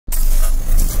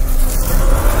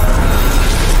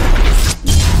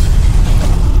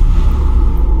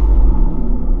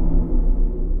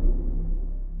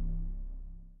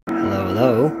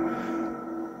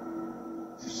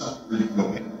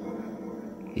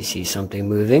You see something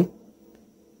moving?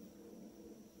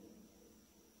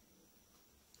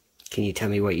 Can you tell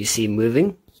me what you see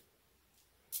moving?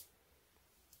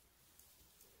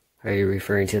 Are you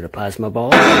referring to the plasma ball?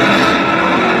 Can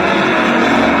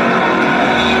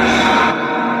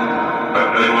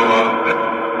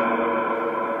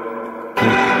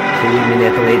you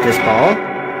manipulate this ball?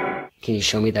 Can you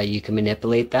show me that you can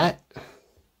manipulate that?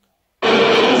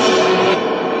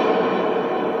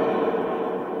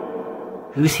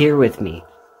 Who's here with me?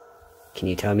 Can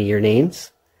you tell me your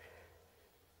names?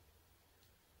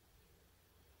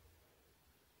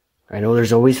 I know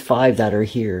there's always 5 that are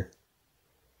here.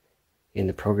 And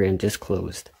the program just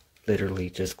closed. Literally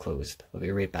just closed. I'll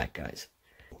be right back, guys.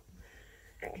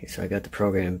 Okay, so I got the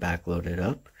program back loaded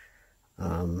up.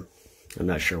 I'm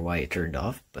not sure why it turned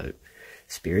off, but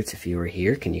spirits, if you were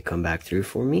here, can you come back through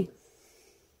for me?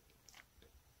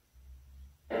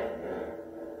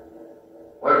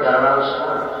 Work that around.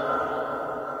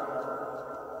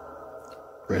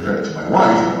 Refer to my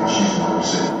wife, she's the one who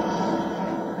said.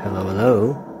 Hello,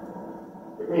 hello.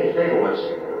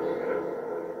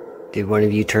 Did one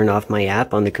of you turn off my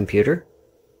app on the computer?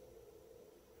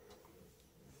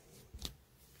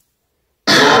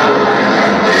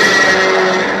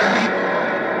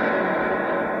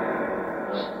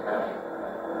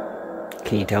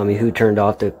 Can you tell me who turned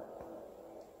off the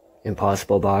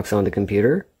Impossiblebox on the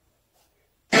computer?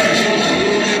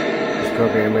 This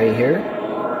program right here?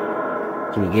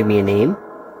 Can you give me a name?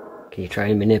 Can you try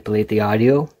and manipulate the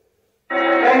audio?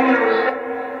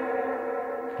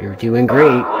 You're doing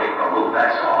great.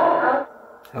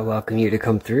 I welcome you to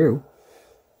come through.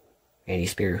 Any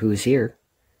spirit who is here.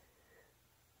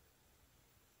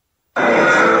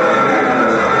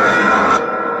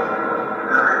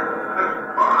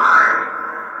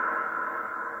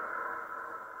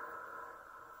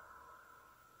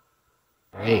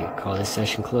 Alright, call this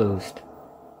session closed.